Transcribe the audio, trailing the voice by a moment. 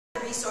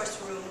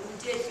resource room who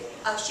did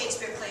a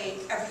Shakespeare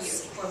play every year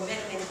for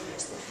many, many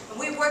years.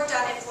 And we worked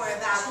on it for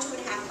about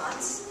 2.5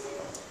 months.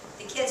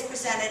 The kids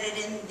presented it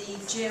in the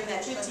gym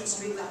at Pleasant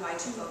Street with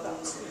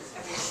microphones and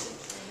everything.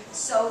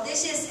 So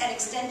this is an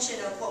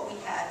extension of what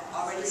we had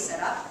already set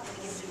up.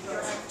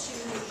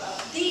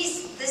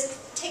 This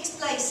takes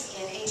place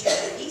in ancient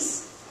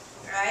Greece,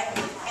 right?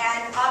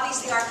 And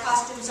obviously our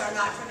costumes are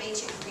not from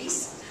ancient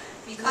Greece,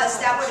 because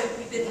that would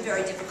have been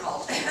very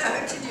difficult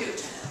to do.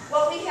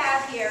 What we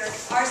have here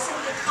are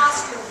simply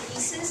costume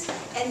pieces,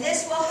 and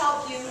this will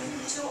help you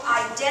to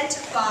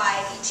identify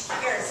each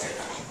character.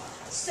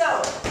 So,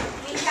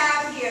 we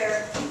have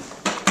here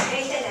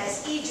Nathan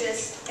as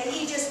Aegis, and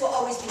Aegis will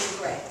always be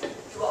in gray.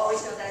 You will always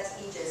know that's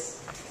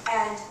Aegis.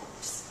 And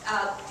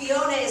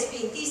Fiona is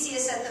being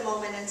Theseus at the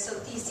moment, and so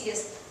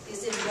Theseus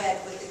is in red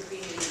with the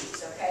green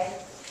leaves, okay?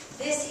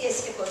 This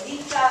is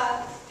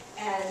Hippolyta,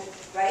 and,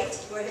 right,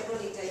 you're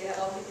Hippolyta, you have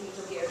all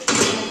Hippolyta here.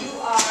 And you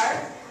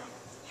are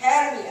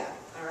Hermia,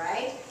 all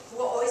right, who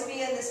will always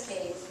be in this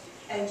cave.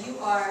 And you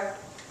are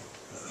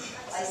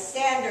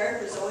Lysander,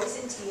 who's always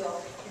in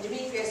teal, and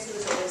Demetrius, who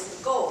is always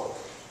in gold.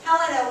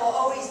 Helena will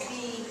always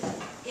be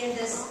in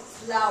this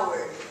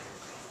flowered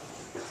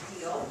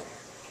deal.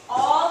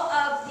 All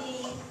of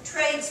the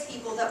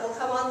tradespeople that will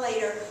come on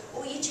later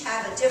will each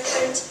have a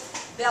different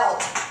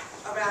belt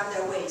around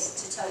their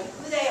waist to tell you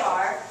who they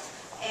are.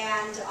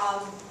 And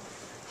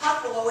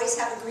Puck will always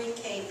have a green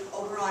cape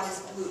over on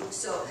his blue.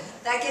 So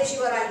that gives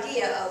you an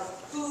idea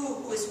of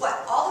who is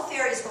what. All the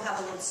fairies will have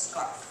a little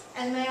scarf.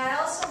 And may I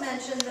also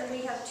mention that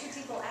we have 2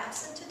 people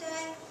absent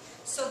today,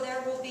 so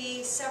there will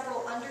be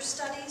several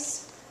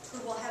understudies who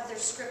will have their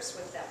scripts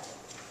with them.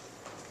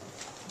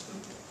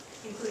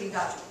 Including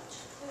Dr.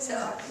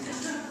 So,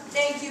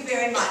 thank you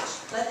very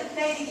much. Let the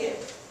play begin.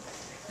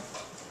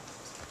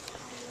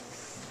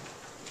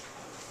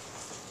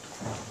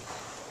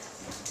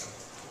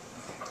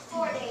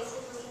 4 days,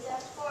 Hippolyta,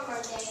 4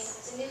 more days,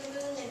 the new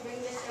moon and bring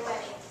with their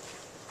wedding.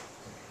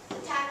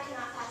 The time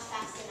cannot pass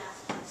fast enough.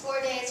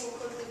 4 days will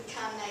quickly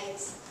become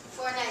nights.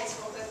 4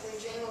 nights will quickly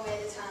dream away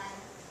the time.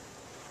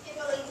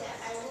 Hippolyta,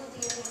 I wooed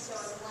the young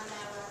sword of one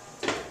I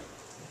loved.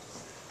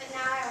 But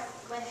now I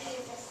went to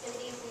the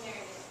festivities and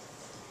married.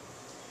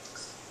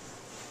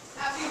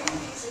 Happy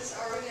pieces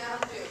are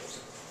renowned dupes.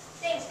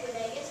 Thanks, good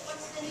Aegis.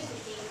 What's the news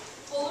with thee?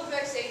 Full of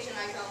vexation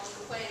I come to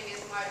complain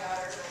against my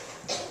daughter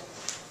Hermia.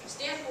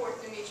 Stand forth,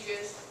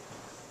 Demetrius.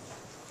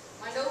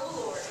 My noble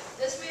lord,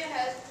 this man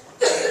has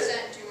been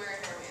sent to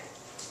marry Hermia.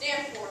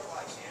 Stand forth,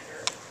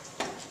 Lysander.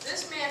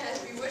 This man has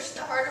bewitched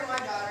the heart of my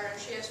daughter, and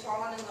she has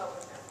fallen in love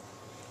with him.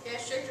 He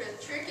has tricked her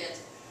with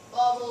trinkets,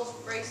 baubles,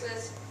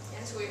 bracelets,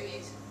 and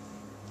sweetmeats.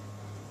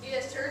 He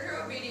has turned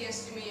her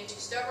obedience to me into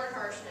stubborn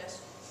harshness.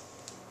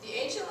 The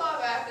ancient law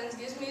of Athens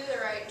gives me the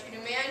right to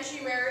demand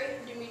she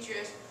marry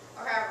Demetrius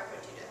or have her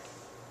put to death.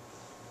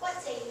 What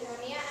say you,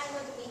 Hermia? I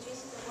know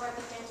Demetrius is a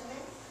worthy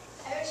gentleman.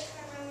 I wish for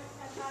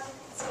my father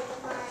could see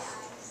with my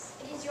eyes.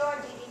 It is your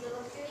duty to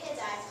look through his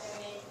eyes, fair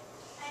maid.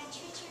 I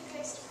entreat your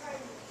grace to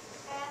pardon me.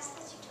 I ask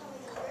that you tell me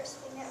the worst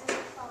thing that will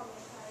befall me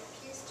if I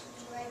refuse to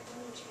wed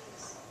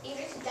Demetrius.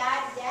 Either to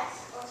die death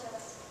or to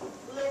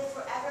live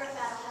forever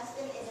without a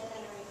husband in a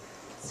nunnery.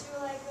 So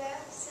will I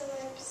live, so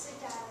live, so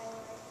die, my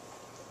lord.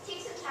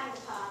 Take some time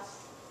to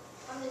pause.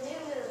 On the new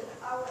moon,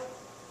 or with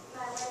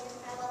my wedding with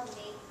my lovely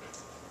maid,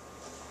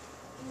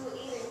 you will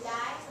either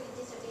die for your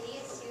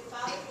disobedience to your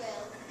father's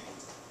will,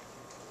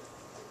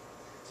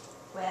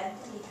 Wed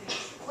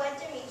Demetrius. wed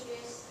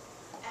Demetrius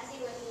as he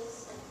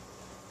wishes,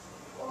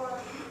 or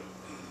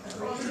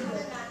Agree to to live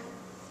live. a nun,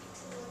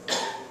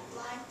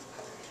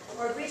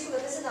 Or agree to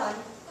live as a nun.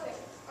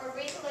 or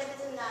agree to live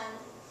as a nun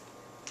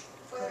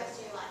for the rest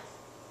of your life.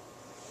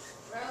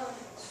 Rowan,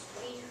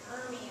 sweet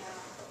Hermia,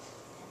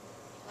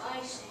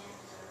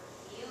 Lysander,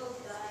 yield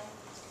thy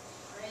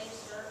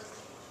praise her,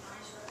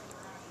 nicer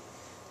mind.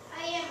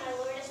 I am, my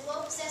lord, as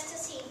well possessed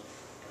as he.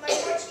 My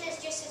fortune is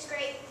just as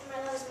great, and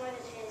my love is more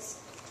than his.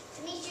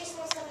 Demetrius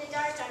once loved a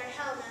daughter's daughter,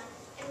 Helena,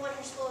 and won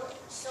her soul.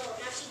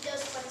 Now she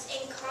does what is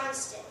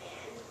inconstant,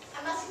 man.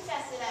 I must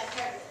confess that I have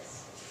heard of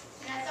this,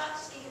 and I thought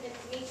to speak of it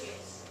to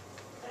Demetrius,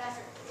 but I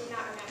did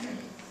not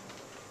remember.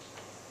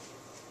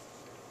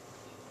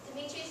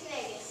 Demetrius and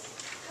Aegis,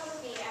 come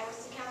with me. I wish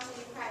to counsel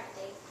you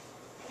privately.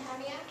 And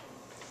Hermia,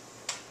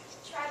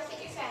 try to fit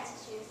your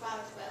fancies to your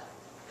father's will.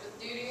 With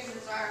duty and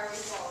desire we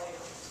follow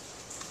you.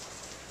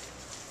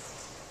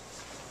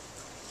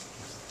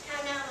 How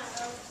now, my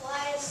love,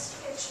 why is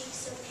your cheek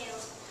so pale?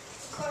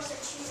 Of course,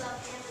 our true love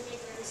never did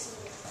really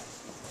smooth.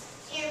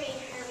 Hear me,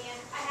 Hermia.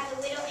 I have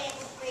a widow aunt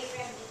with great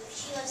revenue.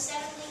 She lives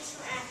 7 leagues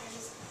from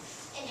Athens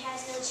and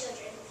has no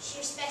children. She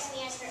respects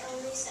me as her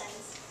only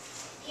sons.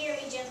 Hear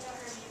me, gentle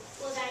Hermia.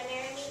 Will thou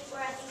marry me,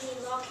 or I think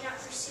any law cannot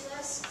pursue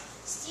us?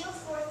 Steal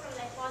forth from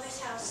thy father's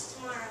house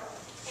tomorrow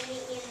and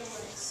meet me in the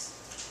woods.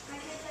 My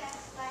good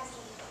lassie,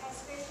 I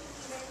swear to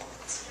you that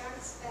strong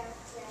spell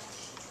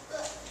flesh.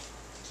 Look,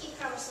 keep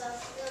promise, love.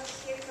 Look,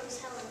 here comes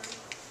Helena.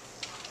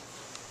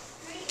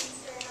 Greetings,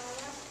 fair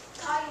Helena.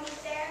 Call you me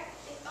fair?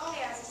 If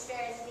only I was as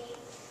fair as thee.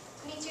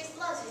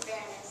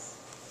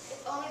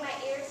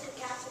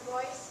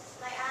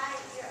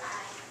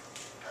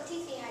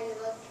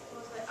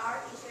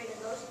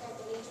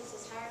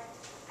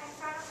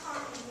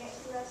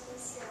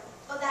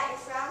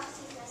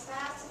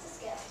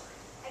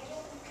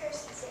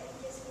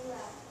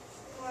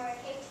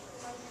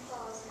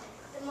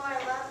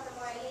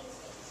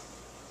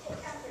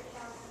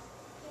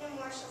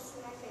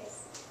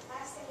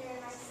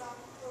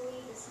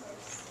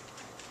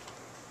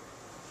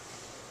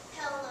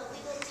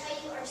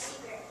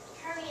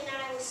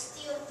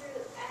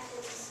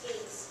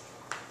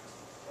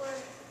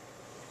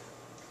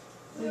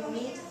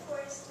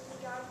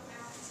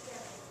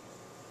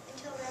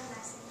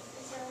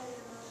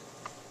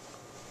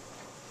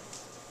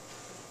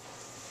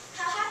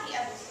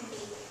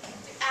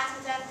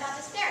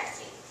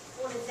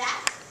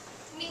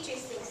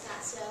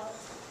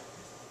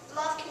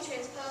 Love can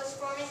transpose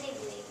form and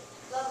dignity.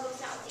 Love looks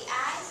not with the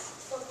eyes,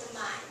 but with the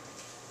mind.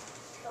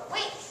 But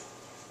wait!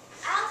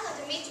 I'll tell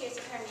Demetrius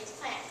of Hermia's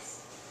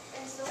plans.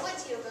 And to the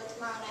woods he will go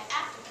tomorrow night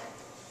after her.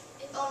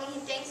 If only he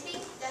thanks me,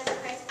 that is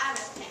the price I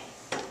must pay.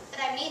 But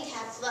I mean to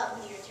have his love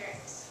when he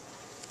returns.